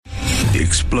The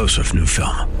explosive new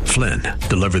film, Flynn,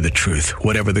 deliver the truth,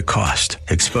 whatever the cost,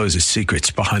 exposes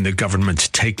secrets behind the government's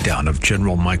takedown of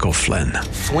General Michael Flynn.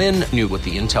 Flynn knew what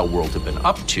the intel world had been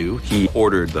up to. He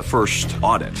ordered the first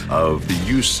audit of the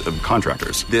use of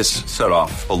contractors. This set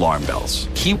off alarm bells.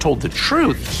 He told the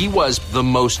truth. He was the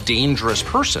most dangerous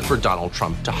person for Donald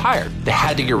Trump to hire. They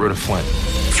had to get rid of Flynn.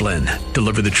 Flynn,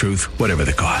 deliver the truth, whatever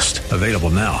the cost. Available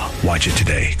now. Watch it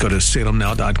today. Go to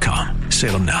salemnow.com.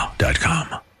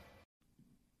 salemnow.com.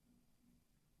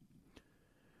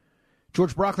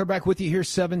 George Brockler back with you here,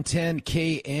 710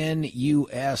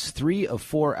 KNUS, 3 of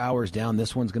 4 hours down.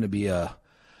 This one's going to be a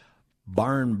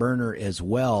barn burner as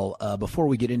well. Before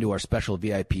we get into our special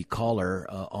VIP caller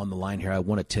on the line here, I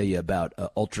want to tell you about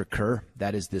Ultra Cur.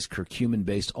 That is this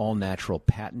curcumin-based, all-natural,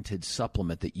 patented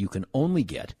supplement that you can only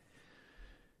get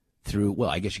through, well,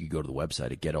 I guess you could go to the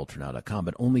website at getultranow.com,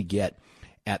 but only get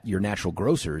at your natural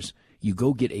grocers. You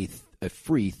go get a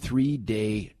free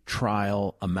 3-day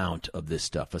trial amount of this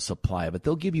stuff, a supply of it.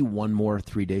 They'll give you one more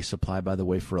 3-day supply, by the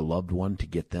way, for a loved one to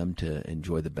get them to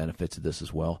enjoy the benefits of this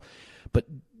as well. But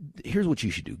here's what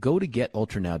you should do. Go to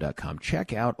getultranow.com.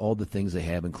 Check out all the things they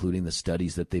have, including the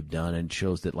studies that they've done, and it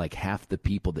shows that like half the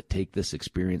people that take this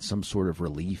experience some sort of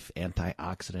relief,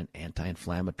 antioxidant,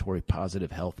 anti-inflammatory,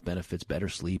 positive health benefits, better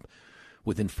sleep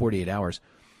within 48 hours.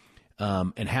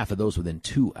 And half of those within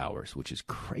 2 hours, which is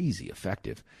crazy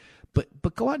effective.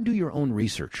 But go out and do your own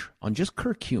research on just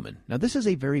curcumin. Now, this is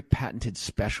a very patented,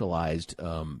 specialized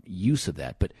use of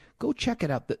that, but go check it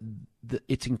out.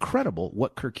 It's incredible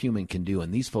what curcumin can do,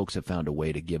 and these folks have found a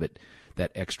way to give it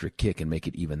that extra kick and make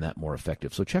it even that more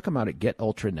effective. So check them out at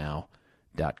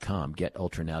getultranow.com,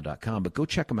 getultranow.com. But go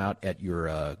check them out at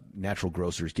your natural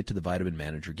grocers. Get to the Vitamin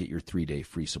Manager, get your 3-day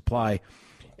free supply,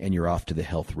 and you're off to the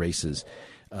health races.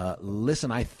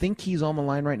 Listen, I think he's on the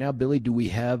line right now. Billy, do we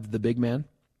have the big man?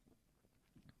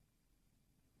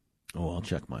 Oh, I'll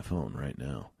check my phone right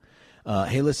now.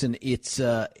 Hey, listen, it's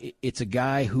a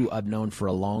guy who I've known for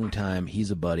a long time.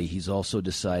 He's a buddy. He's also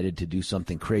decided to do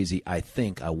something crazy. I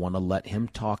want to let him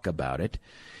talk about it.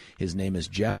 His name is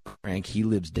Jeff Crank. He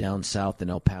lives down south in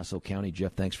El Paso County.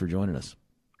 Jeff, thanks for joining us.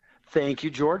 Thank you,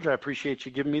 George. I appreciate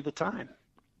you giving me the time.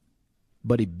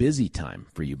 Buddy, busy time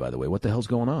for you, by the way. What the hell's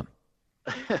going on?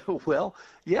 Well,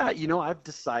 yeah, I've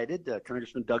decided,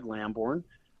 Congressman Doug Lamborn,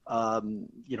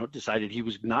 decided he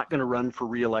was not going to run for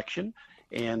re-election,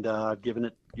 and given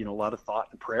it, a lot of thought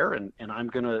and prayer, and I'm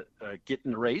going to get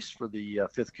in the race for the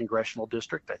 5th Congressional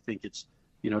District. I think it's,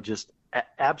 just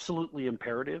absolutely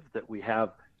imperative that we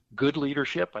have good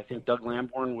leadership. I think Doug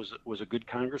Lamborn was a good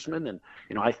congressman, and,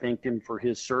 I thanked him for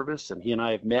his service, and he and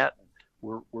I have met.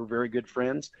 We're very good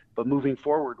friends, but moving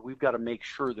forward, we've got to make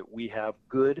sure that we have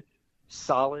good,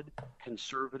 solid,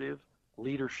 conservative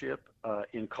leadership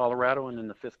in Colorado and in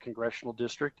the 5th Congressional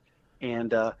District.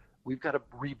 And we've got to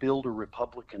rebuild a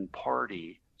Republican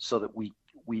Party so that we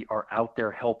are out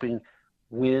there helping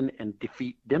win and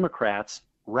defeat Democrats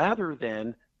rather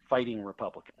than fighting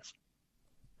Republicans.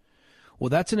 Well,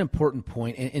 that's an important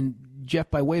point. And Jeff,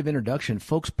 by way of introduction,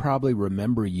 folks probably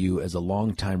remember you as a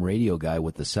longtime radio guy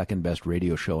with the second best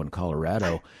radio show in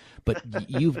Colorado. But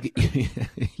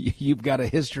you've got a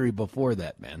history before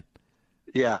that, man.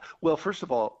 Yeah. Well, first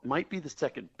of all, might be the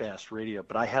second best radio,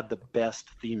 but I had the best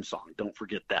theme song. Don't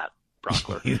forget that,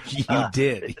 Brockler. You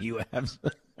did. You have.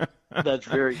 That's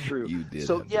very true. You did.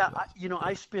 So yeah,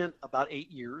 I spent about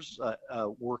 8 years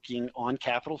working on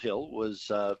Capitol Hill. Was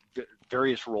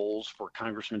various roles for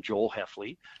Congressman Joel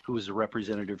Heffley, who was a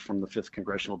representative from the 5th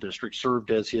Congressional District.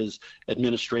 Served as his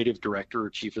administrative director or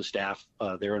chief of staff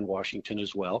there in Washington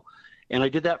as well. And I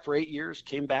did that for 8 years.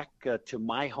 Came back to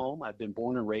my home. I've been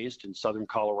born and raised in southern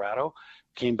Colorado.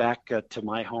 Came back to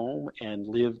my home and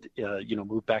lived.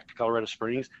 Moved back to Colorado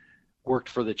Springs. Worked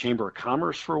for the Chamber of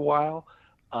Commerce for a while.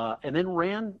 And then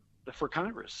ran for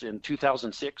Congress in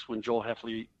 2006 when Joel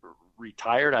Heffley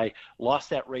retired. I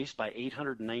lost that race by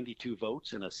 892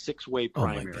 votes in a 6-way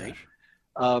primary.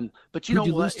 Oh my gosh. But you know Who'd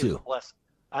you what? lose to?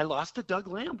 I lost to Doug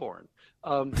Lamborn.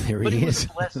 There he is. Was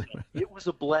a blessing. It was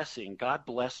a blessing. God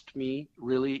blessed me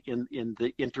really in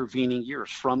the intervening years.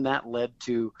 From that led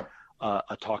to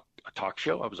a talk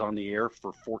show. I was on the air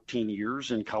for 14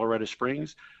 years in Colorado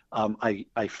Springs. I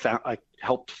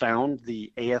helped found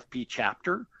the AFP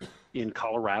chapter in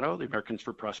Colorado, the Americans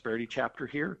for Prosperity chapter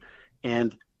here,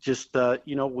 and just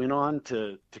went on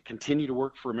to continue to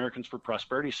work for Americans for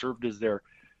Prosperity. Served as their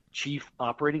chief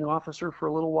operating officer for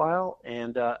a little while,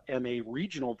 and am a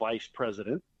regional vice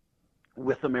president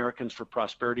with Americans for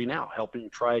Prosperity now, helping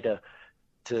try to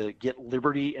get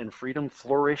liberty and freedom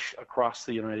flourish across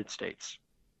the United States.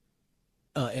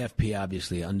 FP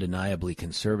obviously undeniably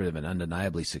conservative and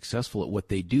undeniably successful at what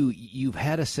they do. You've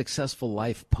had a successful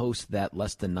life post that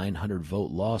less than 900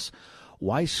 vote loss.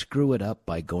 Why screw it up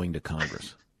by going to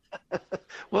Congress?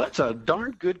 Well, that's a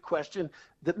darn good question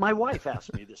that my wife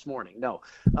asked me this morning. No,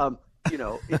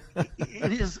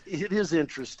 it is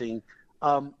interesting.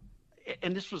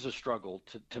 And this was a struggle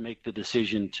to make the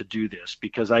decision to do this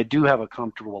because I do have a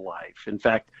comfortable life. In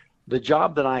fact, the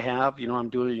job that I have, I'm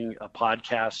doing a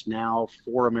podcast now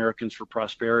for Americans for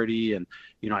Prosperity. And,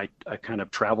 I kind of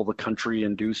travel the country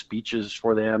and do speeches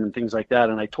for them and things like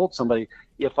that. And I told somebody,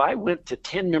 if I went to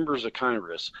 10 members of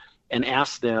Congress and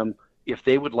asked them if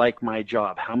they would like my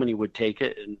job, how many would take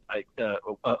it? And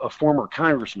a former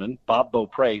congressman, Bob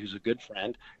Beaupre, who's a good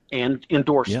friend and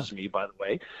endorses me, by the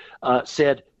way,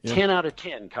 said 10 out of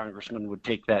 10 congressmen would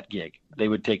take that gig. They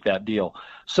would take that deal.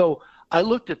 So I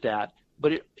looked at that.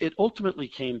 But it ultimately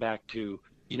came back to,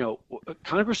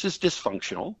 Congress is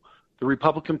dysfunctional. The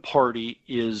Republican Party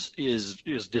is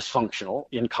dysfunctional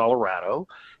in Colorado,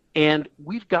 and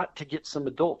we've got to get some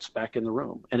adults back in the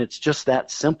room. And it's just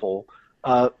that simple.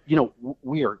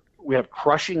 We have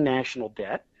crushing national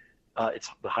debt. It's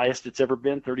the highest it's ever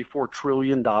been, $34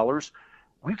 trillion.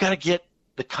 We've got to get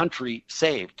the country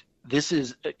saved. This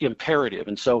is imperative.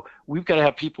 And so we've got to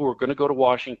have people who are going to go to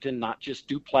Washington, not just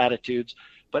do platitudes,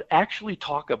 but actually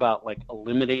talk about like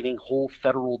eliminating whole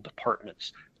federal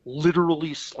departments,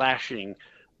 literally slashing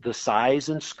the size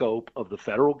and scope of the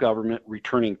federal government,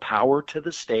 returning power to the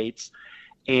states,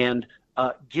 and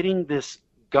getting this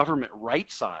government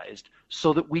right-sized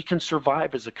so that we can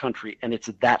survive as a country. And it's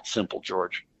that simple,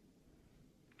 George.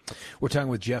 We're talking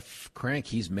with Jeff Crank.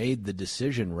 He's made the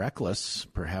decision, reckless,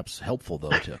 perhaps helpful,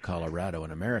 though, to Colorado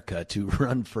and America, to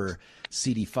run for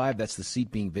CD5. That's the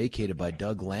seat being vacated by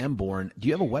Doug Lamborn. Do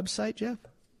you have a website, Jeff?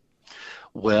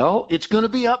 Well, it's going to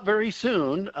be up very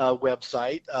soon,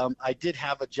 website. I did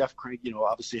have a Jeff Crank,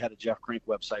 obviously had a Jeff Crank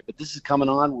website, but this is coming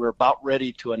on. We're about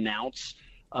ready to announce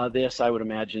this. I would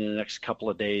imagine in the next couple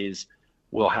of days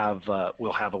we'll have a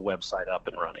website up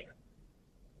and running.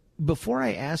 Before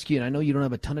I ask you, and I know you don't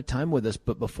have a ton of time with us,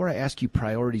 but before I ask you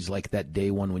priorities like that day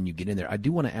one when you get in there, I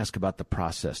do want to ask about the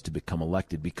process to become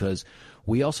elected, because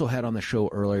we also had on the show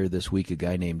earlier this week a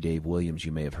guy named Dave Williams.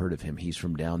 You may have heard of him. He's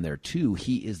from down there, too.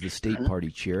 He is the state party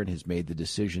chair and has made the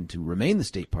decision to remain the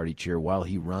state party chair while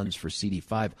he runs for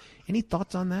CD5. Any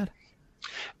thoughts on that?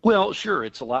 Well, sure.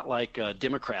 It's a lot like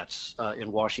Democrats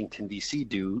in Washington, D.C.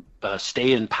 do.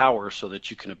 Stay in power so that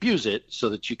you can abuse it, so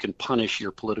that you can punish your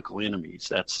political enemies.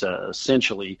 That's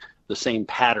essentially the same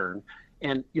pattern.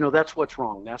 And, that's what's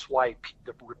wrong. That's why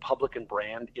the Republican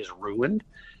brand is ruined,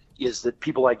 is that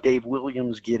people like Dave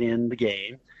Williams get in the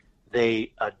game.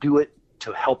 They do it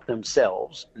to help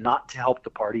themselves, not to help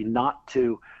the party, not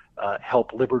to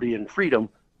help liberty and freedom,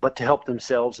 but to help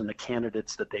themselves and the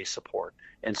candidates that they support.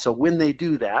 And so when they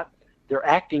do that, they're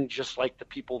acting just like the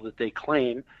people that they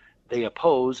claim they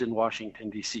oppose in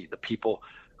Washington, D.C., the people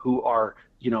who are,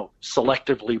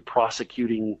 selectively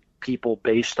prosecuting people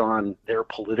based on their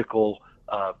political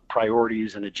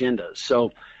priorities and agendas.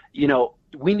 So,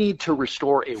 we need to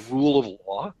restore a rule of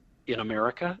law in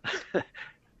America.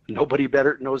 Nobody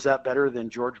knows that better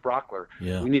than George Brockler.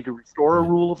 Yeah. We need to restore a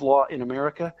rule of law in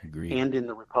America. Agreed. And in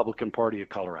the Republican Party of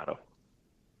Colorado.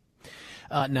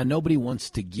 Now, nobody wants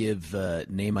to give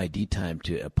name ID time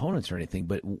to opponents or anything,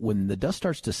 but when the dust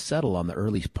starts to settle on the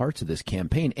early parts of this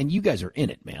campaign, and you guys are in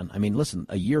it, man. I mean, listen,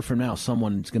 a year from now,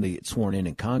 someone's going to get sworn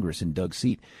in Congress in Doug's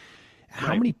seat.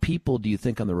 How many people do you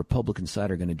think on the Republican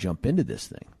side are going to jump into this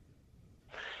thing?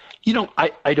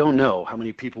 I don't know how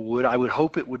many people would. I would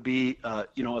hope it would be, a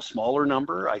smaller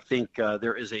number. I think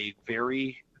there is a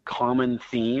very common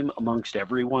theme amongst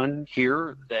everyone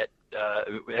here that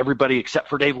everybody except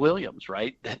for Dave Williams,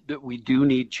 right, that we do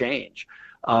need change.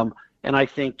 And I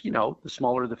think, the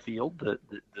smaller the field, the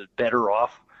better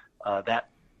off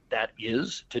that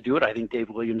is to do it. I think Dave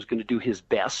Williams is going to do his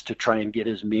best to try and get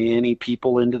as many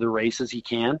people into the race as he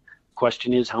can.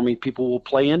 Question is how many people will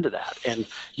play into that and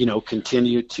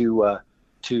continue to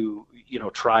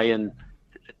try and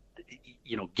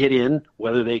get in,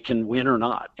 whether they can win or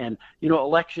not. And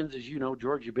elections, as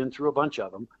George, you've been through a bunch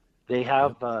of them. They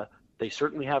have they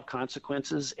certainly have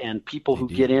consequences, and people who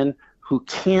get in who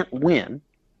can't win,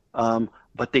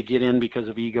 but they get in because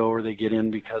of ego, or they get in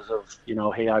because of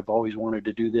hey, I've always wanted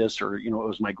to do this, or it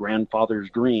was my grandfather's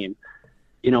dream.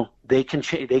 They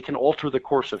can alter the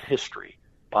course of history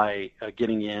by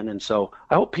getting in. And so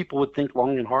I hope people would think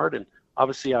long and hard. And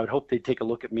obviously I would hope they'd take a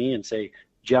look at me and say,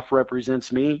 Jeff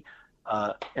represents me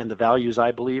and the values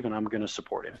I believe, and I'm going to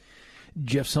support him.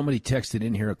 Jeff, somebody texted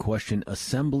in here a question,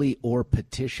 assembly or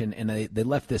petition, and they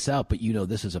left this out, but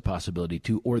this is a possibility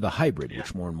too, or the hybrid,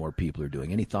 which more and more people are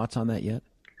doing. Any thoughts on that yet?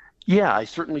 Yeah, I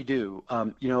certainly do.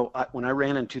 When I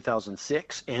ran in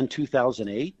 2006 and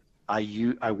 2008,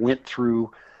 I went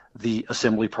through the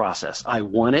assembly process. I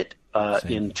won it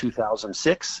in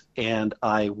 2006, and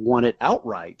I won it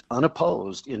outright,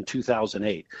 unopposed, in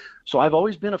 2008. So I've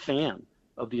always been a fan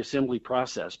of the assembly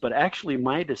process. But actually,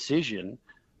 my decision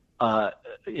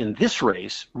in this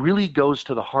race really goes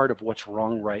to the heart of what's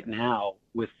wrong right now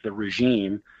with the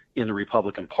regime in the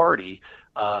Republican Party,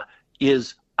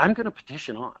 is I'm going to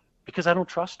petition on because I don't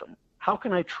trust them. How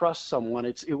can I trust someone?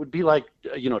 It would be like,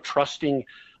 trusting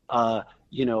the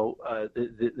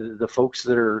folks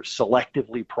that are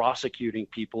selectively prosecuting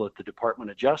people at the Department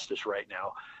of Justice right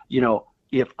now.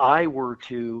 If I were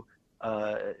to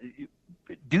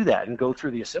do that and go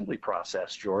through the assembly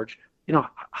process, George,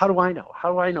 how do I know?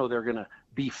 How do I know they're going to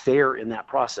be fair in that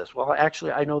process? Well,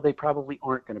 actually, I know they probably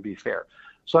aren't going to be fair.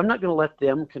 So I'm not going to let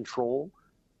them control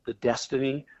the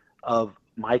destiny of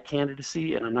my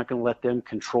candidacy, and I'm not going to let them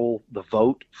control the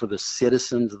vote for the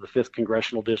citizens of the 5th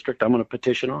Congressional District. I'm going to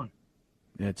petition on.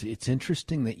 It's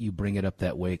interesting that you bring it up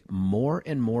that way. More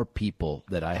and more people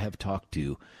that I have talked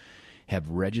to have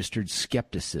registered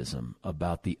skepticism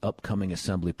about the upcoming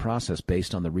assembly process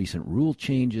based on the recent rule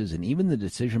changes, and even the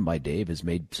decision by Dave has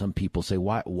made some people say,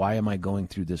 why am I going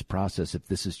through this process if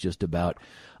this is just about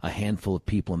a handful of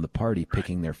people in the party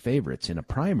picking their favorites in a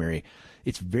primary?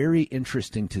 It's very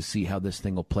interesting to see how this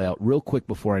thing will play out. Real quick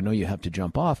before I know you have to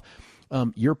jump off,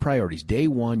 your priorities. Day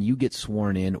one, you get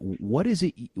sworn in. What is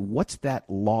it? What's that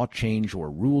law change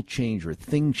or rule change or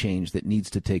thing change that needs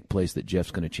to take place that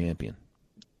Jeff's going to champion?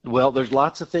 Well, there's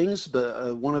lots of things,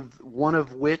 but one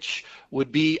of which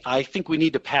would be, I think we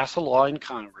need to pass a law in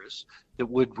Congress that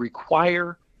would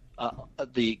require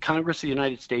the Congress of the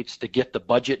United States to get the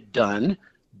budget done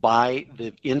by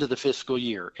the end of the fiscal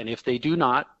year. And if they do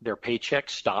not, their paychecks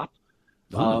stop.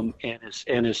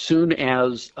 And as soon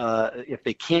as if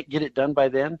they can't get it done by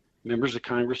then, members of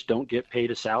Congress don't get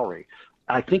paid a salary.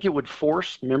 I think it would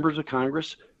force members of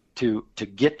Congress to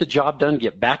get the job done,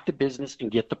 get back to business, and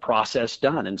get the process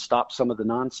done and stop some of the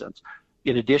nonsense.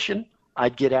 In addition,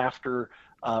 I'd get after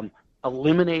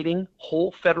eliminating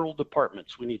whole federal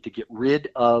departments. We need to get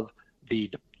rid of the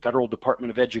Federal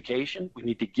Department of Education. We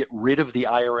need to get rid of the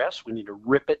IRS. We need to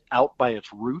rip it out by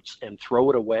its roots and throw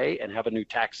it away and have a new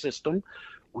tax system.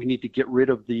 We need to get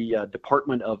rid of the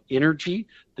Department of Energy,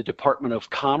 the Department of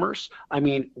Commerce. I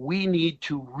mean, we need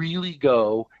to really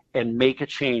go and make a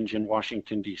change in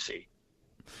Washington, D.C.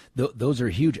 Those are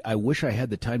huge. I wish I had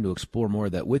the time to explore more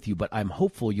of that with you, but I'm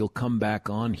hopeful you'll come back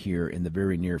on here in the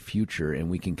very near future and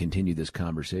we can continue this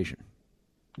conversation.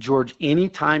 George,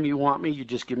 anytime you want me, you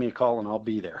just give me a call and I'll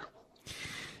be there.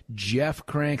 Jeff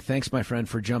Crank, thanks, my friend,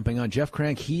 for jumping on. Jeff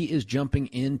Crank, he is jumping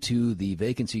into the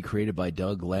vacancy created by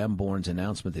Doug Lamborn's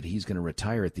announcement that he's going to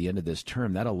retire at the end of this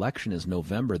term. That election is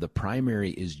November. The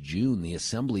primary is June. The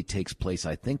assembly takes place,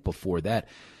 I think, before that.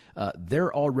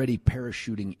 They're already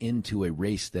parachuting into a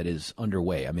race that is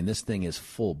underway. I mean, this thing is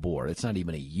full bore. It's not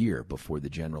even a year before the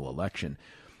general election.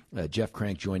 Jeff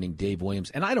Crank joining Dave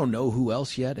Williams. And I don't know who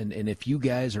else yet. And if you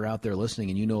guys are out there listening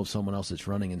and you know of someone else that's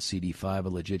running in CD5, a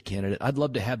legit candidate, I'd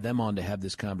love to have them on to have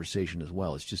this conversation as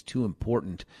well. It's just too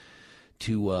important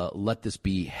to let this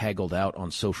be haggled out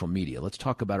on social media. Let's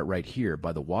talk about it right here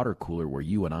by the water cooler where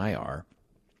you and I are.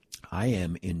 I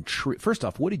am intrigued. First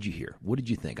off, what did you hear? What did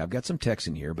you think? I've got some text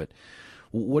in here, but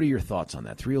what are your thoughts on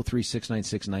that?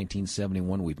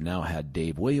 303-696-1971. We've now had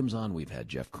Dave Williams on. We've had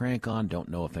Jeff Crank on. Don't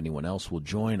know if anyone else will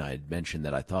join. I had mentioned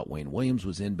that I thought Wayne Williams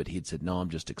was in, but he'd said, no, I'm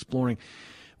just exploring.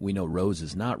 We know Rose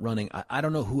is not running. I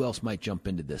don't know who else might jump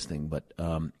into this thing, but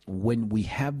when we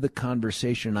have the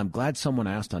conversation, and I'm glad someone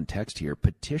asked on text here,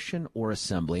 petition or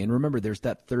assembly, and remember, there's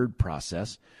that third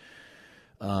process.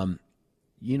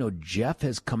 Jeff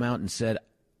has come out and said,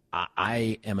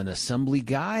 I am an assembly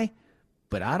guy,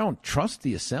 but I don't trust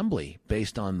the assembly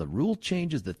based on the rule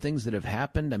changes, the things that have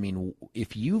happened. I mean,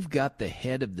 if you've got the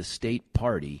head of the state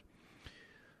party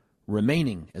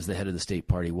remaining as the head of the state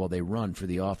party while they run for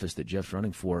the office that Jeff's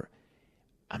running for,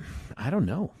 I don't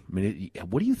know. I mean,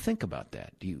 what do you think about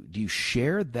that? Do you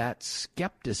share that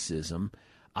skepticism?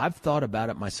 I've thought about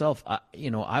it myself.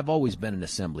 I've always been an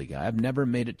assembly guy. I've never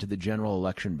made it to the general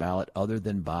election ballot other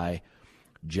than by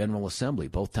General Assembly,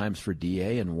 both times for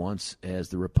DA and once as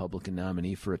the Republican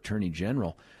nominee for Attorney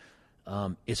General.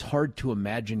 It's hard to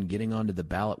imagine getting onto the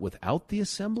ballot without the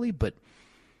Assembly, but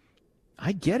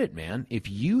I get it, man. If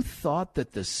you thought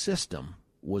that the system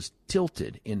was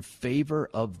tilted in favor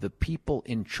of the people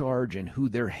in charge and who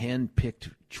their hand-picked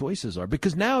choices are.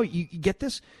 Because now, you get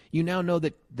this, you now know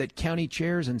that county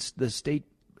chairs and the state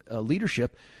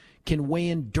leadership can weigh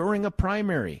in during a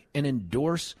primary and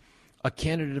endorse a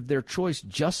candidate of their choice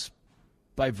just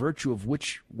by virtue of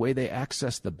which way they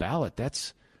access the ballot.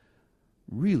 That's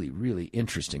really, really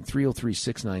interesting.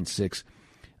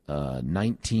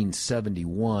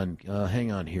 303-696-1971.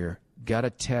 Hang on here. Got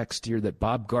a text here that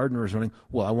Bob Gardner is running.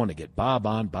 Well, I want to get Bob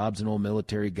on. Bob's an old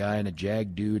military guy and a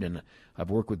JAG dude, and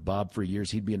I've worked with Bob for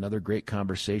years. He'd be another great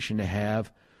conversation to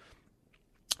have.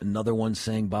 Another one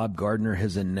saying Bob Gardner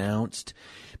has announced.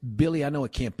 Billy, I know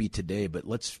it can't be today, but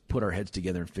let's put our heads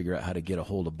together and figure out how to get a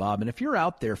hold of Bob. And if you're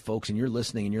out there, folks, and you're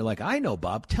listening and you're like, I know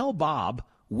Bob, tell Bob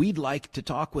we'd like to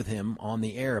talk with him on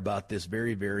the air about this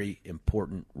very, very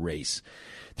important race.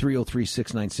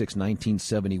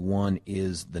 303-696-1971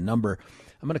 is the number.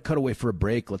 I'm going to cut away for a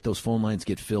break, let those phone lines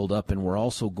get filled up, and we're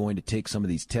also going to take some of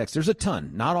these texts. There's a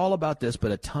ton, not all about this,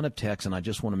 but a ton of texts, and I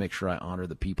just want to make sure I honor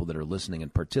the people that are listening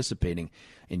and participating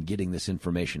in getting this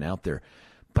information out there.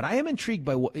 But I am intrigued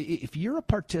by if you're a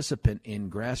participant in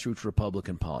grassroots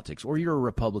Republican politics, or you're a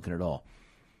Republican at all,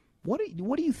 what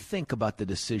do you think about the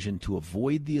decision to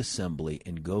avoid the assembly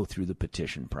and go through the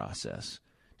petition process?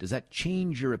 Does that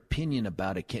change your opinion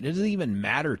about it? Does it even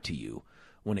matter to you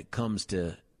when it comes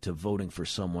to voting for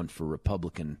someone for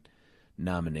Republican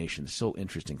nominations? So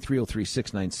interesting.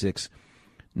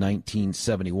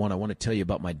 303-696-1971. I want to tell you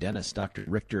about my dentist, Dr.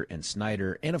 Richter and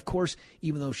Snyder. And, of course,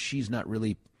 even though she's not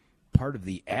really part of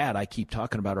the ad, I keep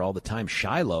talking about her all the time,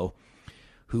 Shiloh,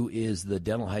 who is the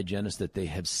dental hygienist that they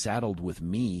have saddled with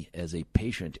me as a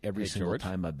patient every single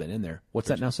time I've been in there. What's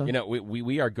that now, son? You know,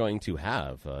 we are going to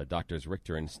have Doctors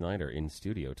Richter and Snyder in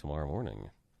studio tomorrow morning.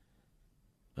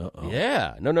 Uh-oh.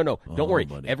 Yeah. No. Don't worry.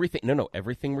 Buddy.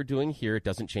 Everything we're doing here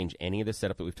doesn't change any of the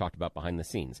setup that we've talked about behind the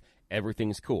scenes.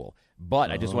 Everything's cool.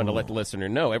 But I just wanted to let the listener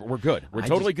know we're good. We're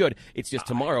totally good. It's just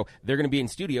tomorrow they're going to be in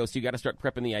studio, so you got to start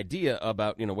prepping the idea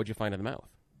about, what'd you find in the mouth.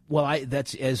 Well,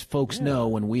 that's, as folks know,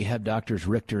 when we have Doctors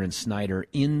Richter and Snyder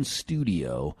in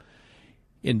studio,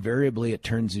 invariably it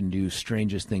turns into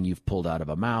strangest thing you've pulled out of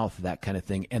a mouth, that kind of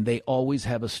thing. And they always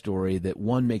have a story that,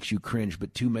 one, makes you cringe,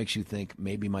 but two, makes you think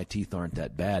maybe my teeth aren't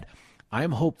that bad.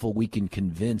 I'm hopeful we can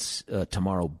convince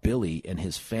tomorrow Billy and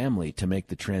his family to make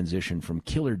the transition from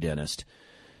killer dentist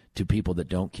to people that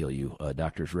don't kill you,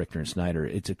 Doctors Richter and Snyder.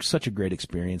 It's such a great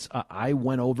experience. I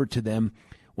went over to them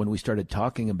when we started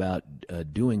talking about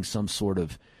doing some sort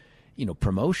of,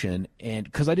 promotion, and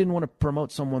because I didn't want to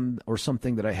promote someone or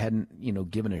something that I hadn't,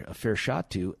 given a fair shot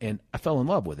to, and I fell in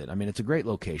love with it. I mean, it's a great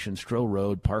location, Stroh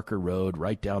Road, Parker Road,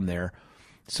 right down there.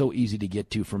 So easy to get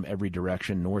to from every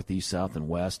direction, north, east, south, and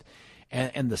west.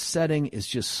 And the setting is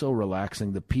just so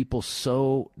relaxing. The people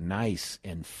so nice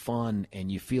and fun,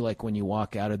 and you feel like when you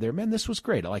walk out of there, man, this was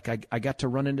great. Like I got to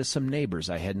run into some neighbors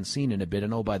I hadn't seen in a bit,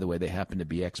 and oh, by the way, they happen to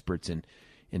be experts in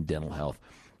dental health.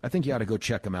 I think you ought to go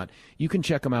check them out. You can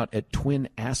check them out at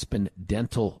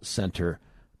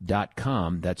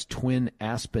TwinAspenDentalCenter.com. That's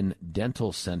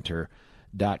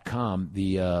TwinAspenDentalCenter.com.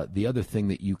 The other thing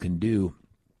that you can do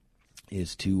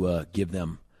is to give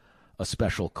them a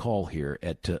special call here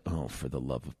at, for the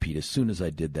love of Pete. As soon as I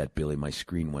did that, Billy, my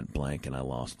screen went blank and I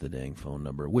lost the dang phone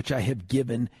number, which I have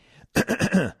given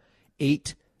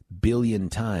 8 billion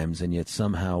times, and yet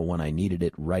somehow when I needed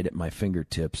it right at my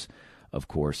fingertips, of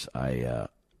course, I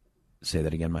say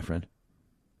that again, my friend.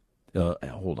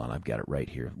 Hold on, I've got it right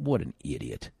here. What an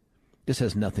idiot. This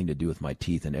has nothing to do with my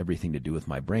teeth and everything to do with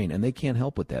my brain, and they can't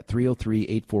help with that.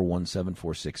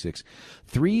 303-841-7466.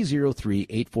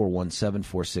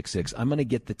 303-841-7466. I'm going to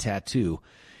get the tattoo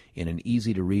in an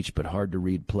easy-to-reach but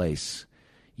hard-to-read place.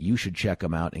 You should check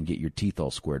them out and get your teeth all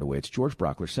squared away. It's George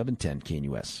Brockler, 710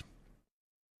 KNUS.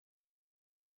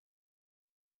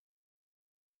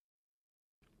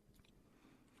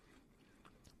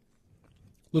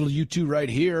 Little U2 right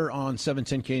here on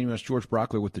 710 KNUS. George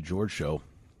Brockler with The George Show.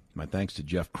 My thanks to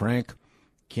Jeff Crank,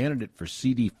 candidate for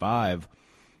CD5,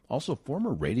 also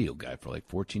former radio guy for like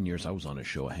 14 years. I was on his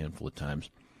show a handful of times.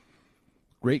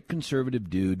 Great conservative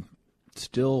dude.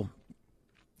 Still,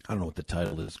 I don't know what the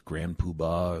title is, Grand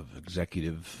Poobah,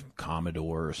 Executive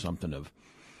Commodore or something of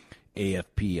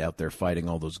AFP out there fighting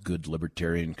all those good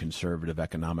libertarian conservative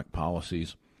economic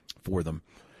policies for them.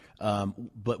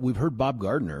 But we've heard Bob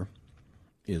Gardner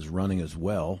is running as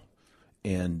well.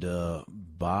 And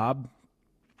Bob,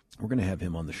 we're going to have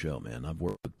him on the show, man. I've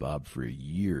worked with Bob for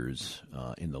years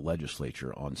in the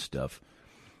legislature on stuff.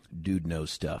 Dude knows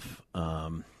stuff.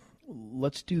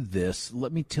 Let's do this.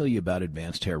 Let me tell you about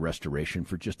advanced hair restoration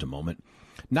for just a moment.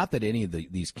 Not that any of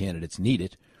these candidates need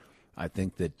it. I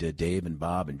think that Dave and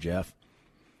Bob and Jeff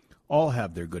all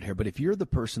have their good hair. But if you're the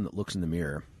person that looks in the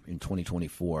mirror in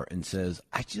 2024 and says,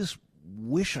 I just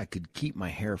wish I could keep my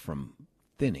hair from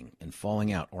thinning and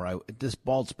falling out, or this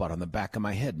bald spot on the back of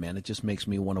my head, man, it just makes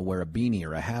me want to wear a beanie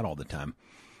or a hat all the time.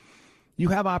 You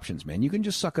have options, man. You can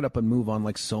just suck it up and move on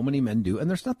like so many men do, and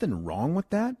there's nothing wrong with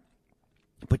that.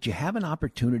 But you have an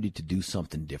opportunity to do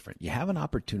something different. You have an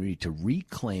opportunity to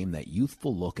reclaim that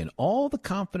youthful look and all the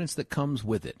confidence that comes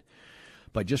with it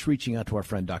by just reaching out to our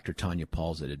friend Dr. Tanya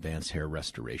Pauls at Advanced Hair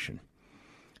Restoration.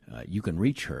 You can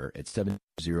reach her at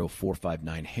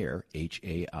 720-459-HAIR,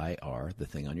 H-A-I-R, the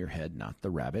thing on your head, not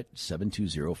the rabbit,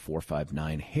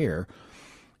 720-459-HAIR.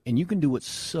 And you can do what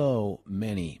so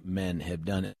many men have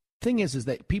done. The thing is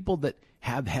that people that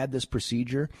have had this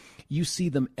procedure, you see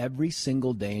them every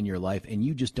single day in your life, and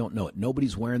you just don't know it.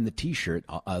 Nobody's wearing the T-shirt,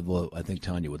 although I think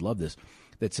Tanya would love this,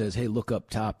 that says, hey, look up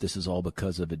top, this is all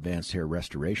because of Advanced Hair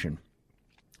Restoration.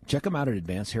 Check them out at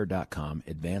advancedhair.com,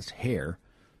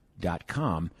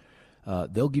 advancedhair.com.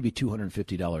 They'll give you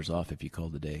 $250 off if you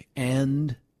call today,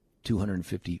 and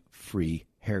 250 free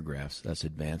hair grafts. That's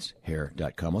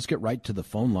advancedhair.com. Let's get right to the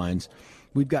phone lines.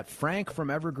 We've got Frank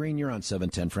from Evergreen. You're on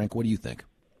 710. Frank, what do you think?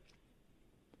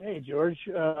 Hey, George.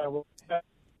 Over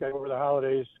the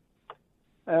holidays.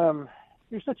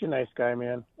 You're such a nice guy,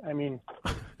 man. I mean,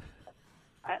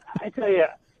 I tell you,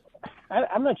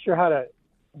 I'm not sure how to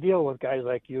deal with guys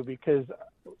like you because,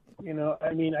 you know,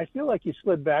 I mean, I feel like you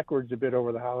slid backwards a bit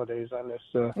over the holidays on this.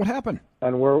 What happened?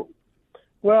 Well,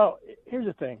 here's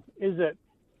the thing, is that,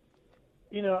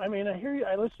 you know, I mean,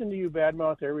 I listen to you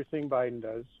badmouth everything Biden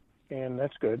does, and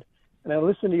that's good. And I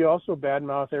listen to you also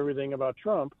badmouth everything about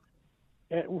Trump.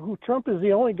 And Trump is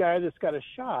the only guy that's got a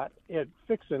shot at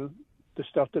fixing the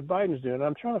stuff that Biden's doing.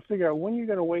 I'm trying to figure out when you're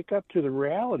going to wake up to the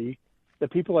reality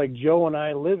that people like Joe and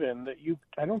I live in.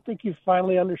 I don't think you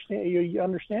finally understand. You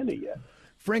understand it yet.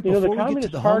 Frank, you know, before we get to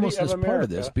the homelessness part of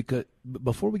this, because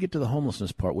before we get to the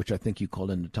homelessness part, which I think you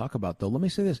called in to talk about, though, let me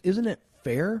say this: isn't it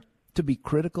fair to be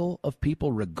critical of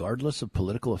people regardless of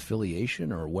political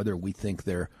affiliation or whether we think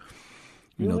they're,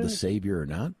 the savior or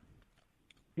not?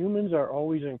 Humans are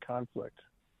always in conflict.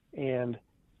 And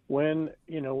when,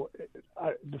 the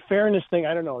fairness thing,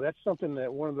 I don't know, that's something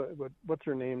that what's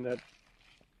her name,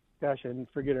 I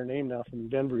forget her name now, from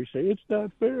Denver, you say, it's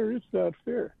not fair.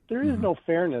 There is no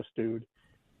fairness, dude.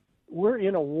 We're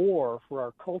in a war for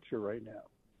our culture right now.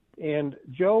 And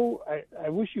Joe, I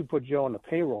wish you put Joe on the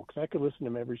payroll because I could listen to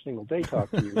him every single day talk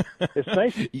to you. It's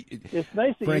nice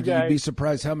that Frank, you guys... you'd be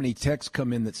surprised how many texts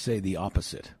come in that say the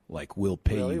opposite, like we'll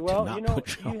pay really? you well, to not put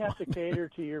Joe you have to cater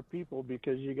to your people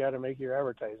because you got to make your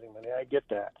advertising money. I get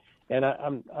that, and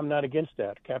I'm not against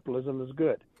that. Capitalism is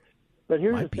good, but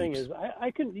here's the thing: is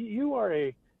you are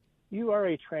a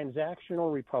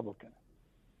transactional Republican,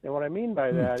 and what I mean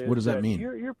by that is what does that mean?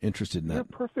 You're interested in that? You're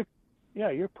perfect. Yeah,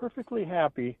 you're perfectly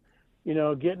happy,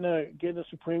 getting a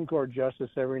Supreme Court justice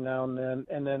every now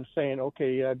and then saying,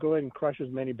 okay, go ahead and crush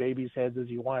as many babies' heads as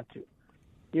you want to.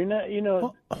 You're not,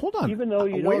 well, hold on. Even though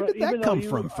you where did that come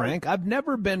from, Frank? I've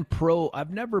never been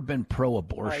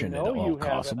pro-abortion at all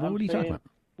costs. What are you talking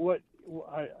about?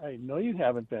 I know you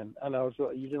haven't been, and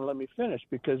you didn't let me finish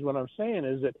because what I'm saying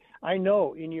is that I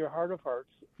know in your heart of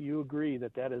hearts you agree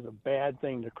that is a bad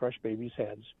thing to crush babies'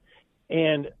 heads.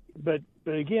 But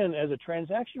again, as a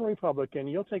transactional Republican,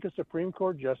 you'll take a Supreme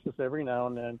Court justice every now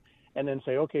and then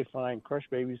say, okay, fine, crush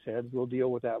babies' heads. We'll deal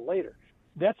with that later.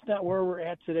 That's not where we're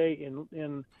at today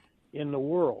in the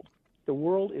world. The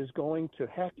world is going to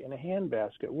heck in a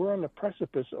handbasket. We're on the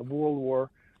precipice of World War.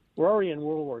 We're already in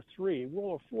World War III.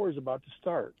 World War IV is about to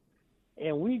start,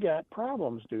 and we got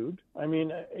problems, dude. I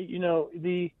mean,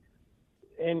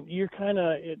 and you're kind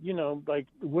of, like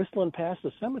whistling past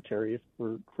the cemetery,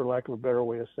 for lack of a better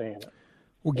way of saying it.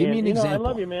 Well, give me an example. I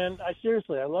love you, man. I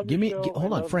love you.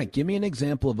 Hold on, Frank. Give me an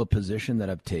example of a position that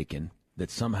I've taken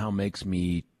that somehow makes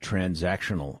me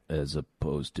transactional as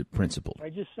opposed to principled. I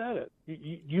just said it.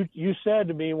 You said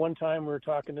to me one time, we were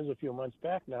talking, this is a few months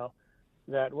back now,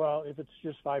 that, well, if it's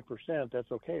just 5%,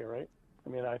 that's okay, right? I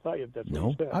mean, I thought that's what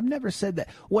you said. No, I've never said that.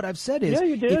 What I've said is, yeah,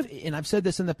 you did. And I've said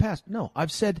this in the past. No,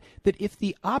 I've said that if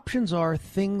the options are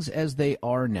things as they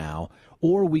are now,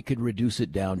 or we could reduce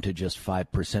it down to just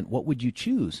 5%, what would you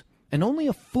choose? And only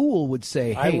a fool would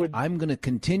say, hey, I'm going to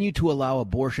continue to allow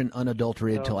abortion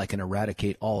unadulterated until I can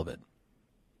eradicate all of it.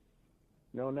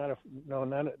 No, not a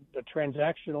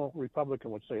transactional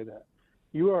Republican would say that.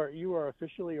 You are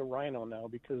officially a rhino now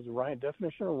because the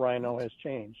definition of rhino has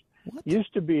changed. What?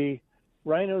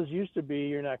 Rhinos used to be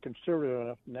you're not conservative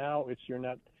enough. Now it's you're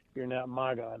not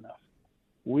MAGA enough.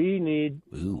 We need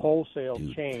wholesale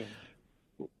change.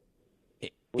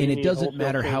 And it doesn't wholesale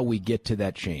matter change. how we get to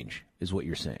that change, is what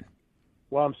you're saying.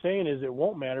 What I'm saying is it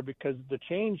won't matter because the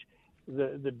change,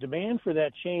 the demand for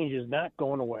that change is not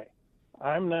going away.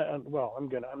 I'm not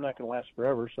going to last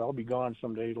forever, so I'll be gone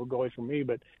someday. It'll go away from me.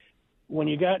 But when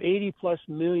you got 80 plus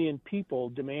million people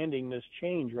demanding this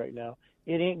change right now,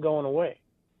 it ain't going away.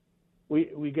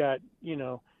 We got,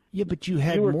 Yeah, but you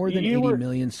had more than 80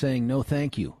 million saying no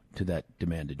thank you to that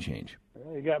demanded change.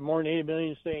 You got more than 80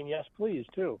 million saying yes please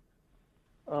too.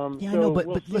 Yeah, I know, but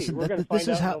listen,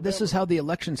 this is how the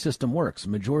election system works.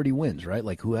 Majority wins, right?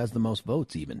 Like who has the most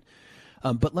votes even.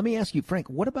 But let me ask you, Frank,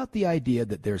 what about the idea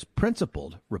that there's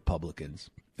principled Republicans,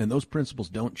 and those principles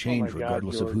don't change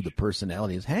regardless of who the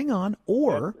personality is? Hang on.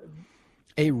 Or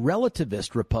a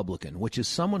relativist Republican, which is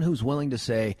someone who's willing to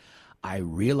say, I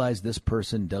realize this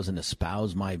person doesn't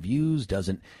espouse my views,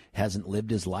 hasn't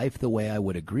lived his life the way I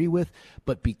would agree with,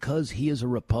 but because he is a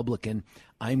Republican,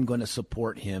 I'm going to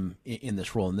support him in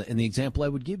this role. And the example I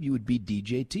would give you would be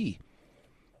DJT,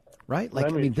 right?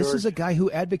 Like, this is a guy who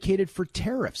advocated for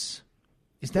tariffs.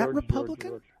 Is that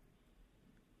Republican? George.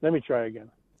 Let me try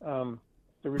again.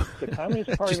 The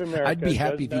Communist Party of America. I'd be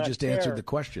happy if you just answered the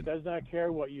question. Does not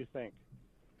care what you think.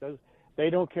 They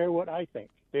don't care what I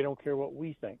think. They don't care what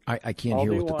we think. I can't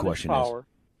hear what the question is.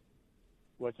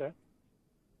 What's that?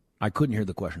 I couldn't hear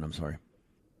the question. I'm sorry.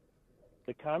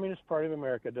 The Communist Party of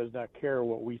America does not care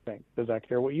what we think. Does not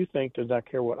care what you think. Does not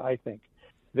care what I think.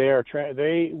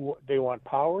 They want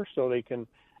power so they can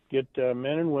get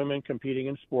men and women competing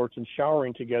in sports and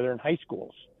showering together in high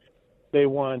schools. They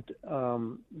want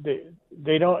they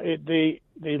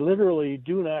literally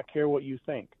do not care what you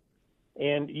think.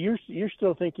 And you're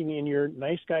still thinking in your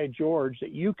nice guy George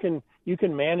that you can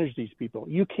manage these people.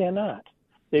 You cannot.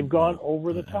 They've gone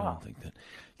over the top. I don't think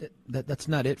that's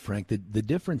not it, Frank. The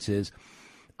difference is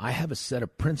I have a set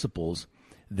of principles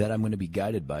that I'm going to be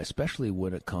guided by, especially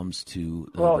when it comes to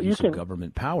the use of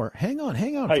government power. Hang on,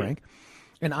 Frank.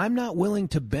 And I'm not willing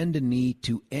to bend a knee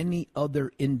to any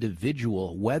other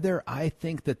individual, whether I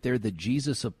think that they're the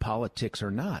Jesus of politics or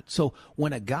not. So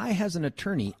when a guy has an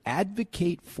attorney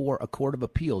advocate for a court of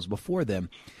appeals before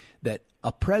them that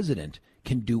a president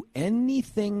can do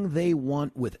anything they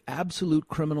want with absolute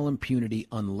criminal impunity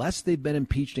unless they've been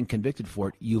impeached and convicted for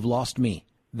it, you've lost me.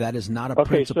 That is not a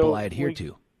principle I adhere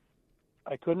to.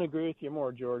 I couldn't agree with you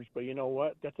more, George, but you know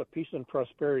what? That's a peace and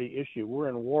prosperity issue. We're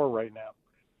in war right now.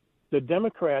 The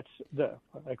Democrats,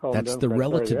 I call them Democrats. That's the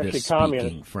relativist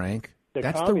speaking, Frank.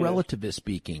 That's the relativist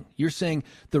speaking. You're saying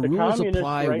the rules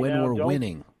apply when we're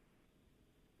winning.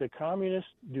 The communists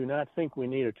do not think we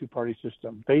need a two-party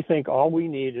system. They think all we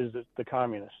need is the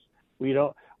communists. We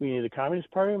need the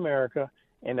Communist Party of America,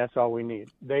 and that's all we need.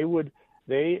 They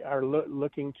are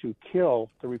looking to kill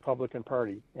the Republican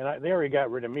Party, and they already got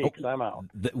rid of me because I'm out.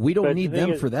 We don't need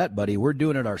them for that, buddy. We're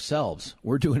doing it ourselves.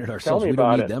 We don't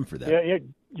need them for that. Yeah,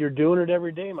 you're doing it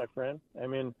every day, my friend. I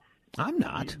mean, I'm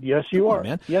not. Yes, you are.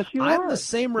 Man. Yes, you are. I'm the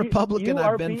same Republican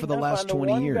I've been for the last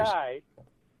 20 years.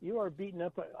 You are beating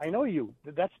up. I know you.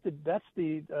 That's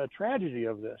the tragedy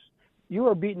of this. You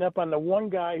are beating up on the one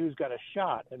guy who's got a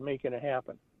shot at making it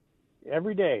happen.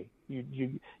 Every day,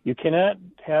 you cannot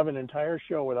have an entire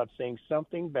show without saying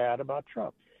something bad about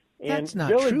Trump. And that's not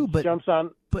true. But jumps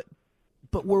on.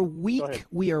 But we're weak.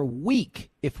 We are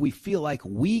weak if we feel like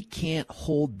we can't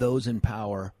hold those in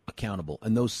power accountable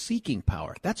and those seeking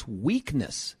power. That's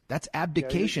weakness. That's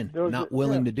abdication. Not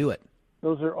willing to do it.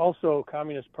 Those are also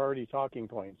Communist Party talking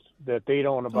points that they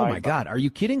don't abide by. Oh, my God. Are you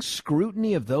kidding?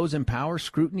 Scrutiny of those in power,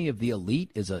 scrutiny of the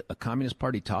elite is a Communist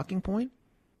Party talking point?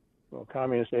 Well,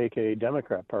 Communist, a.k.a.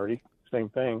 Democrat Party, same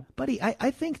thing. Buddy,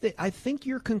 I think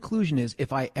your conclusion is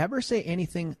if I ever say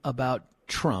anything about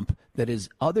Trump that is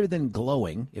other than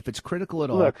glowing, if it's critical at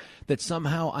all, that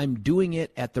somehow I'm doing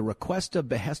it at the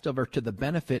behest of, or to the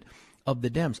benefit of the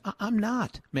Dems. I'm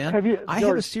not, man. I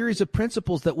have a series of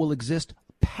principles that will exist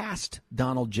past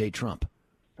Donald J. Trump.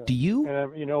 Do you?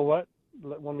 And you know what?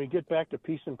 When we get back to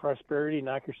peace and prosperity,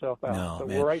 knock yourself out. No, but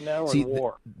man. Right now we're in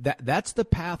war. That's the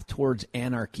path towards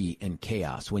anarchy and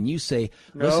chaos. When you say,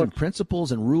 listen,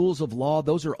 principles and rules of law,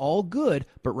 those are all good,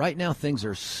 but right now things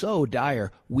are so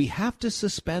dire, we have to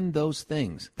suspend those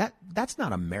things. That's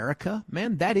not America,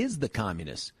 man. That is the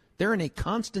communists. They're in a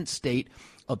constant state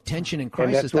of tension and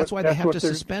crisis. That's why they have to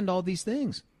suspend all these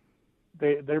things.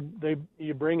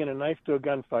 You bring in a knife to a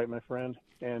gunfight, my friend,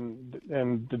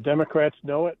 and the Democrats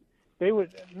know it.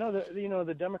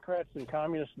 The Democrats and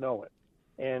communists know it,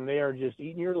 and they are just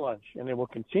eating your lunch, and they will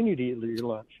continue to eat your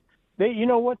lunch. You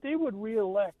know what? They would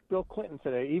reelect Bill Clinton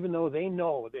today, even though they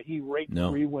know that he raped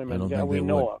 3 women that we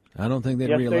know of. I don't think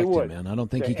they'd reelect him, man. I don't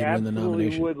think he could win the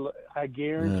nomination. Would. I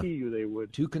guarantee you they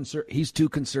would. He's too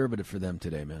conservative for them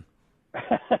today, man.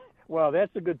 Well,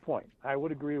 that's a good point. I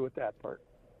would agree with that part.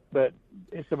 But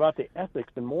it's about the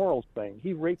ethics and morals thing.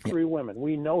 He raped 3 women.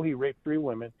 We know he raped 3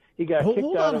 women. He got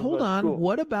kicked out of Hold on. school.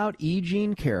 What about E.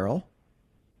 Jean Carroll?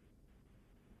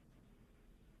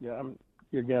 Yeah,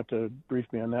 you're going to have to brief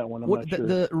me on that one. I'm not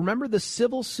sure. Remember the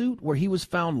civil suit where he was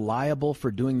found liable for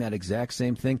doing that exact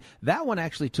same thing? That one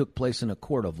actually took place in a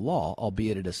court of law,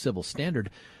 albeit at a civil standard.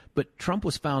 But Trump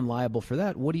was found liable for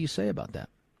that. What do you say about that?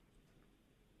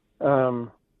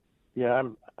 Yeah,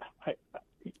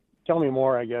 tell me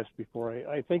more, I guess, before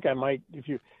I think I might. If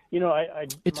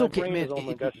it's my okay, brain man. Has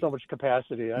only got so much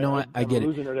capacity. I get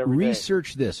it.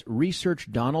 Research this.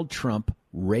 Research Donald Trump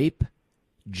rape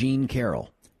Jean Carroll,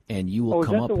 and you will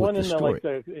come up with the story. Is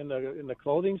that the one in the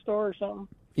clothing store or something?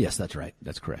 Yes, that's right.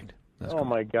 That's correct.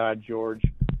 My God, George.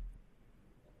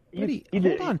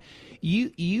 Hold on.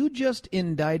 You just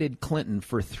indicted Clinton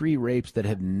for 3 rapes that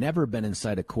have never been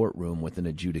inside a courtroom with an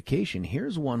adjudication.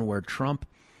 Here's one where Trump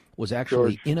was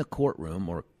actually in a courtroom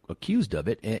or accused of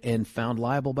it and found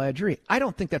liable by a jury. I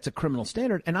don't think that's a criminal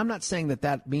standard, and I'm not saying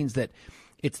that means that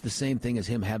it's the same thing as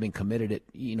him having committed it,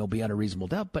 beyond a reasonable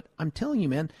doubt. But I'm telling you,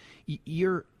 man,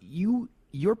 your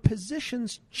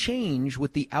positions change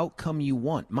with the outcome you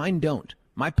want. Mine don't.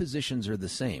 My positions are the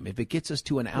same. If it gets us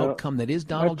to an outcome that is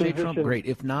Donald J. Trump, great.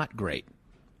 If not, great.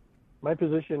 My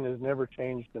position has never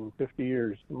changed in 50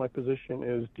 years. My position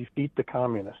is defeat the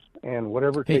communists. And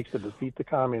whatever it takes to defeat the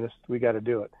communists, we got to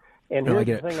do it. And I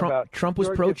get it. Trump was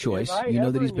pro-choice. You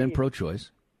know that he's been pro-choice.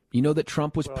 You know that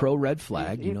Trump was pro-red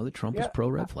flag. You know that Trump was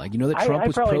pro-red flag. You know that Trump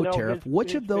was pro-tariff.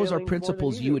 Which of those are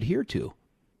principles you adhere to?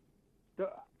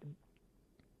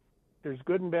 There's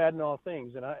good and bad in all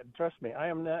things, and trust me, I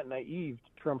am not naive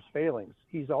to Trump's failings.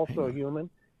 He's also a human.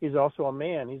 He's also a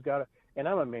man. And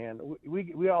I'm a man.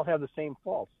 We all have the same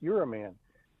faults. You're a man.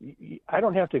 I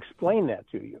don't have to explain that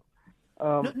to you.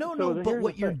 No. But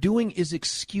what you're doing is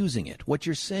excusing it. What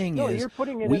you're saying is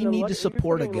we need to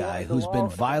support a guy who's been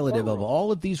violative of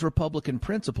all of these Republican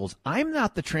principles. I'm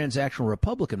not the transactional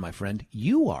Republican, my friend.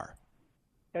 You are.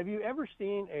 Have you ever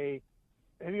seen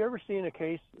a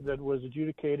case that was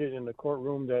adjudicated in the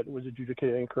courtroom that was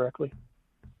adjudicated incorrectly?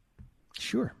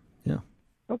 Sure. Yeah.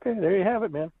 Okay, there you have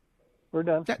it, man. We're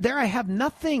done. There I have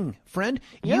nothing, friend.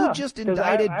 You just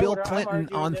indicted Bill Clinton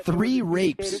on 3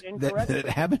 rapes that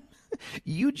haven't.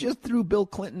 You just threw Bill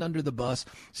Clinton under the bus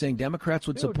saying Democrats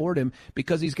would support him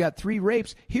because he's got 3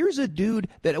 rapes. Here's a dude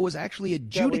that was actually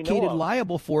adjudicated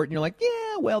liable for it, and you're like,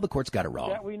 yeah, well, the court's got it wrong.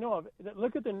 Yeah, we know of.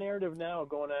 Look at the narrative now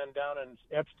going on down in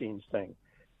Epstein's thing.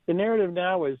 The narrative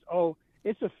now is,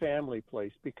 it's a family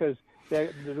place because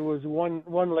there was one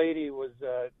lady was.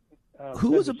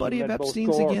 Who was a buddy of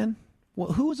Epstein's again?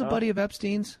 Well, who was a buddy of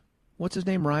Epstein's? What's his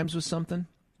name? Rhymes with something?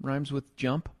 Rhymes with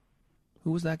jump?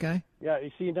 Who was that guy? Yeah,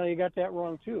 you see, now you got that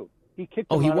wrong, too. He kicked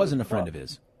him out of his club. Oh, he wasn't a friend of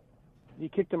his. He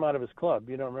kicked him out of his club.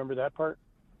 You don't remember that part?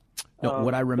 No,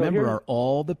 what I remember are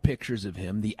all the pictures of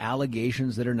him, the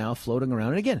allegations that are now floating around.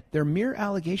 And again, they're mere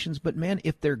allegations, but man,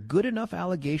 if they're good enough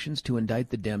allegations to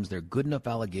indict the Dems, they're good enough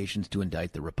allegations to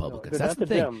indict the Republicans. That's the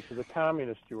thing. Dems, the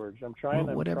communists, George.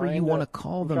 Whatever you want to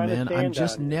call them, man.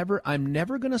 I'm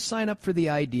never going to sign up for the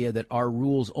idea that our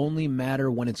rules only matter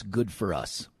when it's good for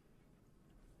us.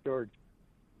 George,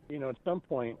 at some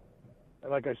point,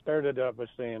 like I started up by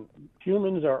saying,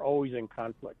 humans are always in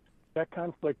conflict. That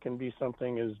conflict can be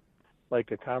something as like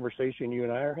a conversation you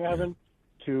and I are having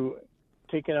to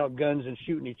taking out guns and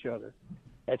shooting each other.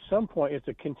 At some point, it's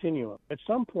a continuum. At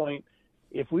some point,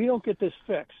 if we don't get this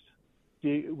fixed,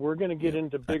 we're going to get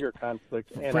into bigger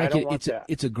conflict, and Frank, I don't want that.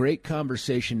 It's a great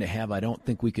conversation to have. I don't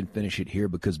think we can finish it here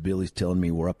because Billy's telling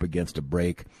me we're up against a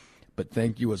break. But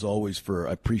thank you, as always,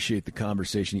 I appreciate the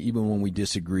conversation, even when we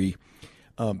disagree.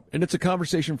 And it's a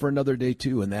conversation for another day,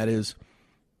 too, and that is,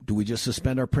 do we just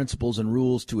suspend our principles and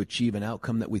rules to achieve an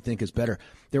outcome that we think is better?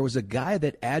 There was a guy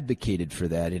that advocated for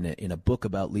that in a book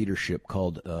about leadership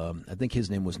called, I think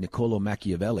his name was Niccolo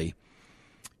Machiavelli,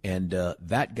 and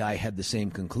that guy had the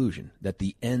same conclusion, that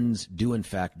the ends do in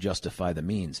fact justify the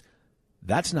means.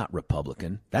 That's not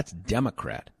Republican. That's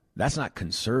Democrat. That's not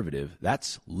conservative.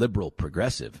 That's liberal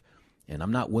progressive. And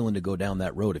I'm not willing to go down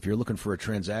that road. If you're looking for a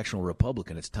transactional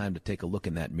Republican, it's time to take a look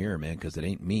in that mirror, man, because it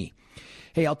ain't me.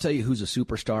 Hey, I'll tell you who's a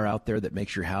superstar out there that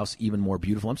makes your house even more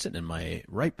beautiful. I'm sitting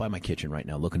right by my kitchen right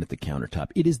now looking at the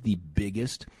countertop. It is the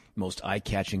biggest, most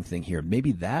eye-catching thing here.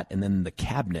 Maybe that and then the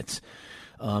cabinets.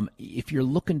 If you're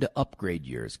looking to upgrade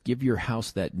yours, give your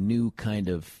house that new kind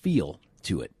of feel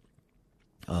to it,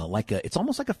 it's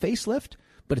almost like a facelift,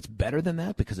 but it's better than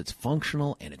that because it's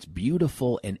functional and it's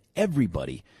beautiful and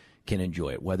everybody can enjoy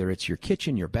it, whether it's your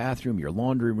kitchen, your bathroom, your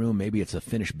laundry room, maybe it's a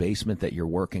finished basement that you're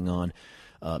working on.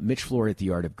 Mitch Flory at The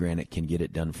Art of Granite can get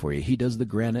it done for you. He does the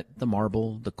granite, the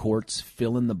marble, the quartz,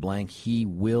 fill in the blank. He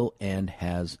will and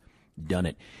has done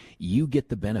it. You get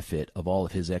the benefit of all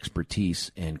of his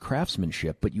expertise and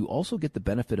craftsmanship, but you also get the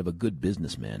benefit of a good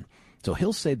businessman. So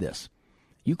he'll say this.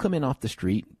 You come in off the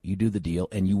street, you do the deal,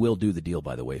 and you will do the deal,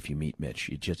 by the way, if you meet Mitch.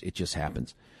 It just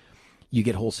happens. You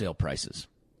get wholesale prices.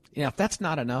 Now, if that's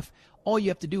not enough, all you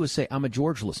have to do is say, I'm a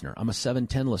George listener. I'm a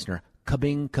 710 listener.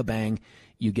 Kabing, kabang.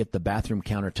 You get the bathroom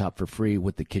countertop for free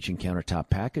with the kitchen countertop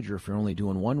package, or if you're only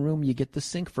doing one room, you get the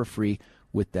sink for free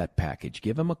with that package.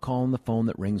 Give him a call on the phone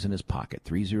that rings in his pocket,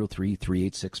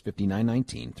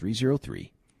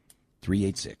 303-386-5919,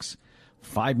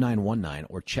 303-386-5919,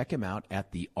 or check him out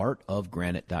at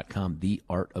theartofgranite.com,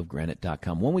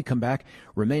 theartofgranite.com. When we come back,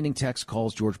 remaining text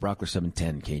calls, George Brockler,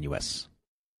 710 KNUS.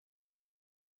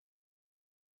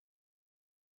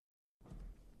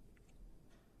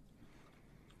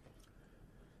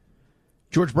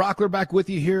 George Brockler back with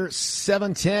you here,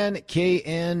 710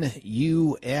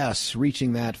 KNUS,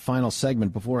 reaching that final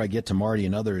segment before I get to Marty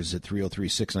and others at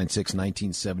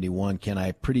 303-696-1971. Can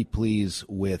I pretty please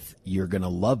with You're Gonna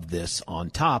Love This on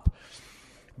top?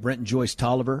 Brent and Joyce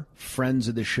Tolliver, friends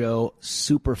of the show,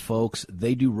 super folks.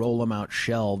 They do roll them out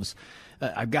shelves.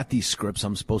 I've got these scripts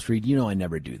I'm supposed to read. You know I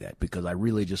never do that because I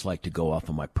really just like to go off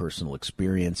of my personal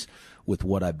experience with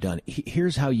what I've done.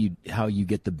 Here's how you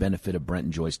get the benefit of Brent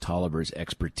and Joyce Tolliver's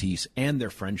expertise and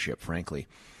their friendship, frankly,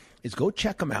 is go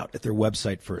check them out at their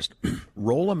website first,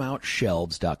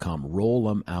 rollemoutshelves.com,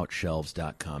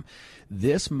 rollemoutshelves.com.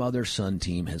 This mother-son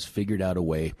team has figured out a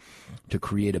way to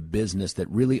create a business that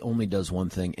really only does one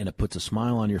thing, and it puts a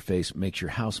smile on your face, makes your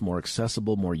house more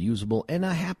accessible, more usable, and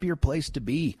a happier place to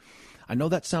be. I know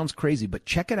that sounds crazy, but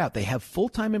check it out. They have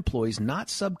full-time employees, not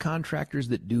subcontractors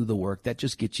that do the work. That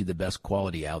just gets you the best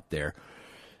quality out there.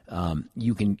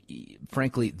 You can,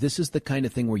 frankly, this is the kind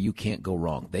of thing where you can't go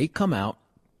wrong. They come out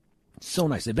so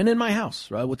nice. They've been in my house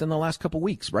within the last couple of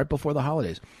weeks, right before the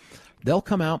holidays. They'll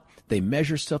come out, they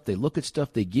measure stuff, they look at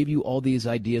stuff, they give you all these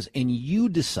ideas, and you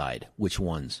decide which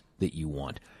ones that you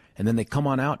want. And then they come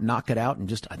on out, knock it out in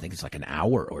just, I think it's like an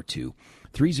hour or two.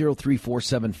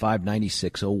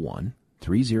 303-475-9601.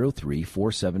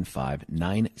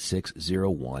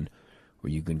 303-475-9601, or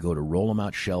you can go to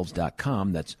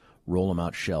rollemoutshelves.com. That's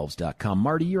rollemoutshelves.com.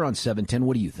 Marty, you're on 710.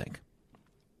 What do you think?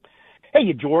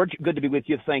 Hey, George. Good to be with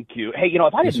you. Thank you. Hey,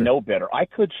 if I didn't know better, I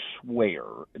could swear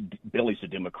Billy's a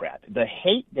Democrat. The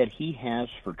hate that he has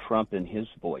for Trump in his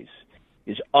voice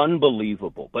is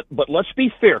unbelievable. But let's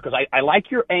be fair, because I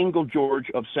like your angle, George,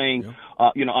 of saying,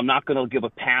 I'm not going to give a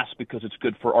pass because it's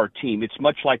good for our team. It's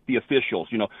much like the officials.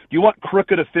 Do you want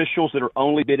crooked officials that are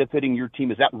only benefiting your team?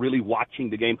 Is that really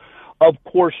watching the game? Of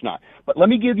course not. But let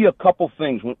me give you a couple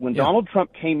things. When Donald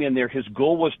Trump came in there, his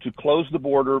goal was to close the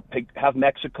border, have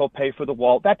Mexico pay for the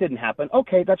wall. That didn't happen.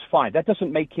 Okay, that's fine. That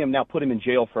doesn't make him now put him in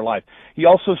jail for life. He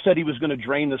also said he was going to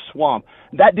drain the swamp.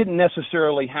 That didn't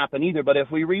necessarily happen either. But if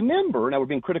we remember, now we're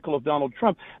being critical of Donald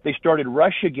Trump, they started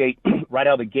Russiagate right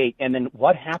out of the gate. And then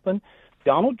what happened?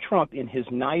 Donald Trump, in his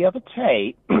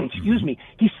naivete,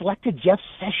 he selected Jeff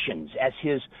Sessions as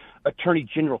his attorney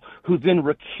general, who then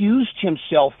recused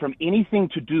himself from anything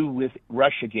to do with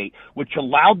Russiagate, which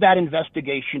allowed that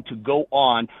investigation to go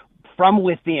on from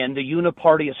within the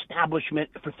uniparty establishment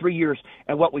for 3 years.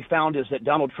 And what we found is that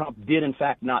Donald Trump did, in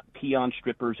fact, not pee on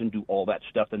strippers and do all that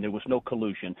stuff, and there was no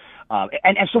collusion.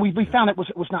 And so we found it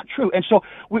was not true. And so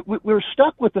we're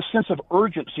stuck with the sense of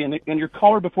urgency. And your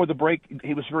caller before the break,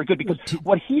 he was very good, because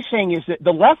what he's saying is that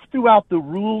the left threw out the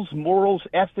rules, morals,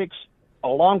 ethics a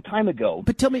long time ago.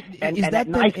 But tell me, is that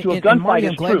knife to a gunfight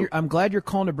is true? I'm glad you're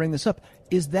calling to bring this up.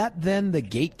 Is that then the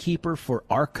gatekeeper for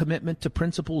our commitment to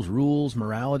principles, rules,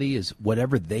 morality, is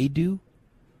whatever they do?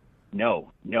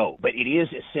 No. But it is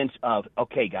a sense of,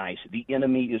 okay, guys, the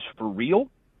enemy is for real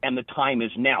and the time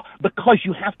is now. Because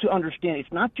you have to understand,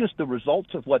 it's not just the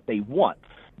results of what they want,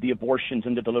 the abortions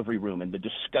in the delivery room and the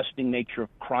disgusting nature of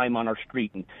crime on our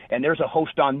street. And there's a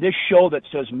host on this show that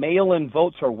says mail-in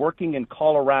votes are working in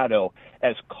Colorado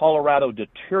as Colorado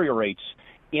deteriorates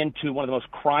into one of the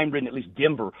most crime-ridden, at least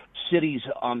Denver, cities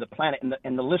on the planet.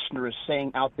 And the listener is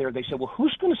saying out there, they say, well,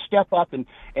 who's going to step up and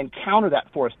counter that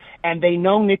for us? And they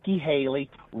know Nikki Haley,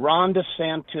 Ron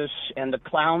DeSantis, and the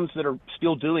clowns that are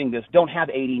still doing this don't have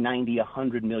 80, 90,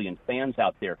 100 million fans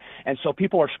out there. And so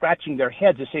people are scratching their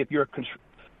heads to say, if you're a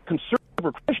conservative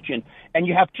or Christian, and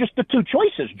you have just the two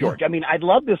choices, George. I mean, I'd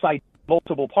love this idea of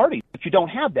multiple parties, but you don't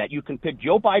have that. You can pick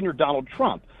Joe Biden or Donald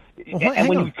Trump.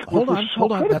 Well,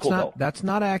 hold on. That's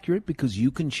not accurate because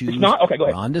you can choose. It's not? Okay, go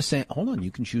ahead. Ron DeSantis. Hold on.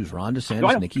 You can choose Ron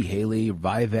DeSantis, Nikki Haley,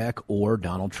 Vivek, or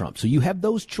Donald Trump. So you have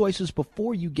those choices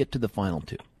before you get to the final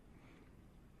two.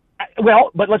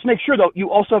 Well, but let's make sure, though, you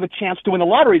also have a chance to win the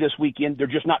lottery this weekend. They're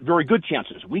just not very good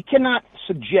chances. We cannot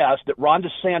suggest that Ron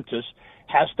DeSantis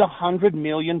has the 100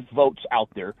 million votes out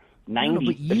there. 90. No,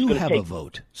 but you have a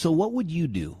vote. So what would you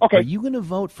do? Okay. Are you going to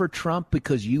vote for Trump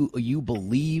because you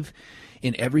believe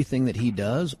in everything that he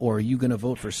does, or are you going to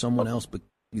vote for someone else because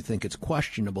you think it's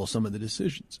questionable, some of the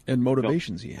decisions and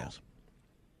motivations he has?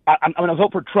 I'm going to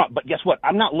vote for Trump, but guess what?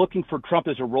 I'm not looking for Trump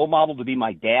as a role model to be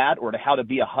my dad or to how to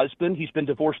be a husband. He's been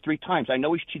divorced 3 times. I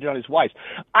know he's cheated on his wife.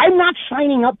 I'm not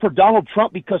signing up for Donald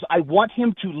Trump because I want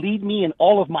him to lead me in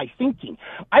all of my thinking.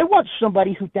 I want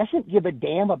somebody who doesn't give a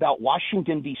damn about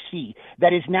Washington, D.C.,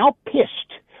 that is now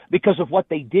pissed because of what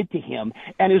they did to him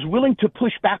and is willing to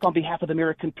push back on behalf of the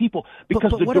American people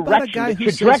because the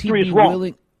trajectory is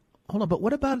wrong. Hold on, but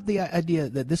what about the idea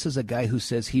that this is a guy who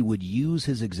says he would use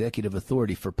his executive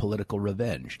authority for political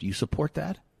revenge? Do you support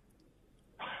that?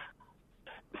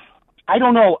 I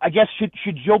don't know. I guess should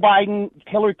Joe Biden,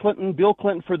 Hillary Clinton, Bill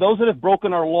Clinton, for those that have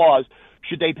broken our laws,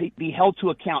 should they be held to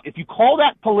account? If you call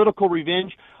that political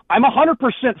revenge, I'm 100%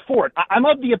 for it. I'm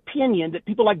of the opinion that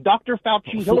people like Dr.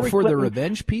 Fauci, Hillary Clinton... For the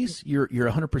revenge piece? You're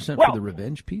 100% for the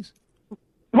revenge piece?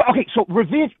 Well, okay, so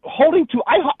revenge,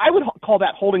 I would call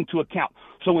that holding to account.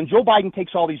 So when Joe Biden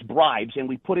takes all these bribes and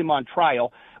we put him on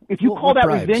trial, if you call that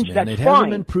bribes, revenge, man? that's it fine. It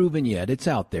hasn't been proven yet. It's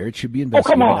out there. It should be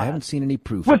investigated. Oh, come on. I haven't seen any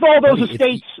proof. With all those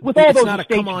estates, it's not a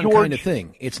come on George, kind of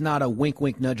thing. It's not a wink,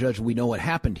 wink, nudge, nudge. We know what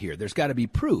happened here. There's got to be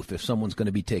proof if someone's going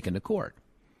to be taken to court.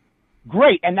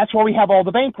 Great, and that's why we have all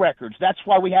the bank records. That's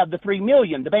why we have the $3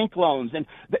 million, the bank loans, and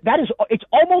it's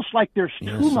almost like there's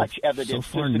too much evidence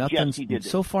to suggest he did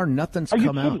this. So far, nothing's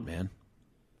come out, man.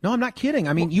 No, I'm not kidding.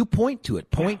 I mean, you point to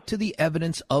it. Point to the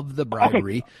evidence of the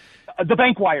bribery. Okay. The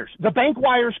bank wires. The bank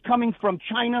wires coming from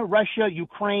China, Russia,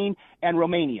 Ukraine, and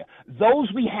Romania.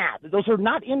 Those we have. Those are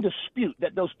not in dispute.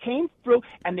 That those came through,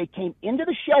 and they came into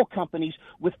the shell companies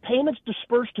with payments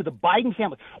dispersed to the Biden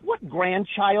family. What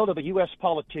grandchild of a U.S.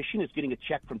 politician is getting a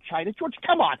check from China? George,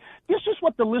 come on. This is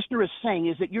what the listener is saying,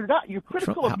 is that you're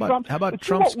critical of Trump. How about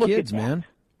Trump's kids, man?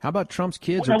 How about Trump's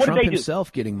kids or Trump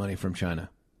himself getting money from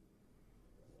China?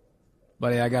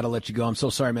 Buddy, I got to let you go. I'm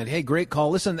so sorry, man. Hey, great call.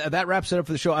 Listen, that wraps it up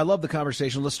for the show. I love the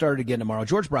conversation. Let's start it again tomorrow.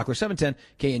 George Brockler, 710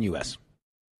 KNUS.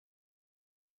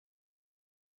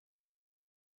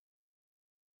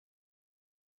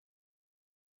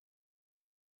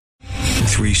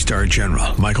 Three-star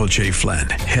General Michael J. Flynn,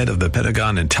 head of the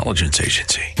Pentagon Intelligence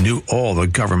Agency, knew all the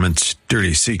government's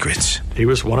dirty secrets. He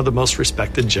was one of the most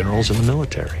respected generals in the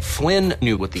military. Flynn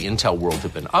knew what the intel world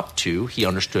had been up to. He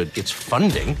understood its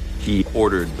funding. He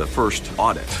ordered the first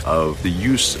audit of the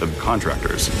use of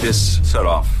contractors. This set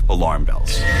off alarm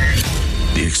bells.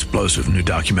 The explosive new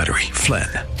documentary, Flynn,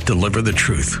 Deliver the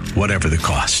Truth, Whatever the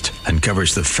Cost,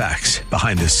 uncovers the facts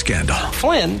behind this scandal.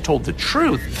 Flynn told the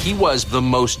truth. He was the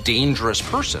most dangerous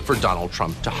person for Donald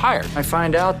Trump to hire. I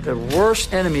find out the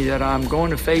worst enemy that I'm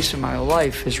going to face in my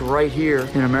life is right here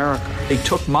in America. They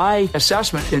took my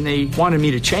assessment and they wanted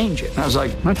me to change it. And I was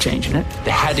like, I'm not changing it.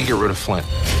 They had to get rid of Flynn.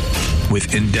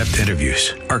 With in-depth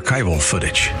interviews, archival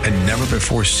footage, and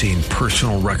never-before-seen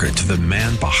personal records of the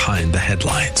man behind the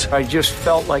headlines. I just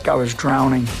felt like I was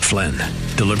drowning. Flynn,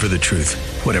 Deliver the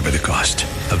Truth, Whatever the Cost.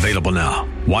 Available now.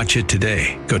 Watch it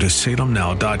today. Go to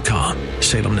salemnow.com.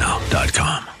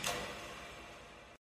 salemnow.com.